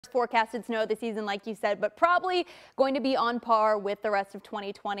Forecasted snow this season, like you said, but probably going to be on par with the rest of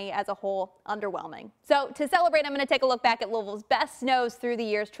 2020 as a whole. Underwhelming. So to celebrate, I'm going to take a look back at Louisville's best snows through the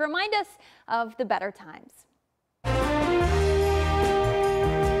years to remind us of the better times.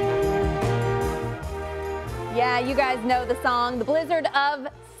 Yeah, you guys know the song, the blizzard of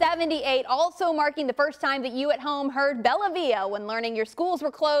 '78, also marking the first time that you at home heard Bella Via when learning your schools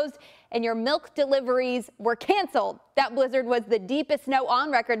were closed and your milk deliveries were canceled. That blizzard was the deepest snow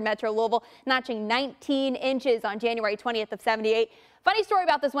on record in Metro Louisville, notching 19 inches on January 20th of '78. Funny story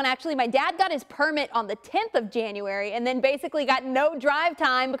about this one, actually, my dad got his permit on the 10th of January and then basically got no drive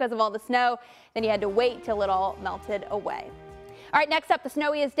time because of all the snow. Then he had to wait till it all melted away. All right, next up, the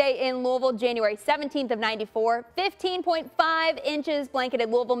snowiest day in Louisville, January 17th of '94. 15.5 inches blanketed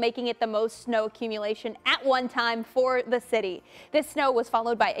Louisville, making it the most snow accumulation at one time for the city. This snow was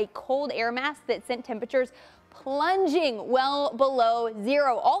followed by a cold air mass that sent temperatures plunging well below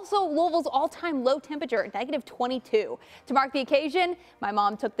zero. Also, Louisville's all-time low temperature, -22. To mark the occasion, my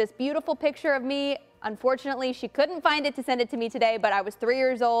mom took this beautiful picture of me. Unfortunately, she couldn't find it to send it to me today, but I was 3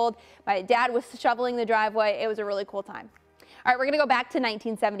 years old. My dad was shoveling the driveway. It was a really cool time. All right, we're going to go back to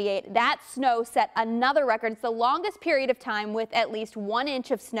 1978. That snow set another record. It's the longest period of time with at least 1 inch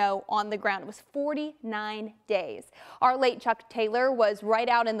of snow on the ground. It was 49 days. Our late Chuck Taylor was right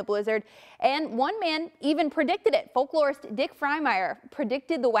out in the blizzard, and one man even predicted it. Folklorist Dick Freimeyer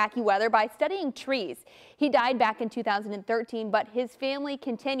predicted the wacky weather by studying trees. He died back in 2013, but his family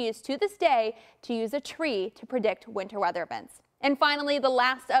continues to this day to use a tree to predict winter weather events. And finally, the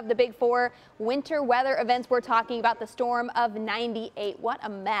last of the big four winter weather events. We're talking about the storm of '98. What a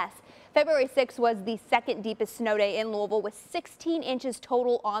mess. February 6th was the second deepest snow day in Louisville with 16 inches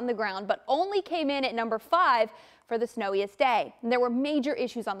total on the ground, but only came in at number 5 for the snowiest day. And there were major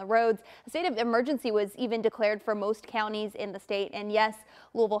issues on the roads. A state of emergency was even declared for most counties in the state. And yes,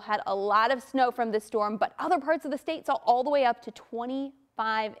 Louisville had a lot of snow from this storm, but other parts of the state saw all the way up to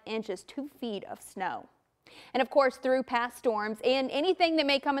 25 inches, 2 feet of snow. And of course, through past storms and anything that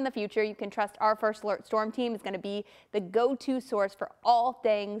may come in the future, you can trust our First Alert Storm Team is going to be the go-to source for all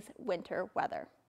things winter weather.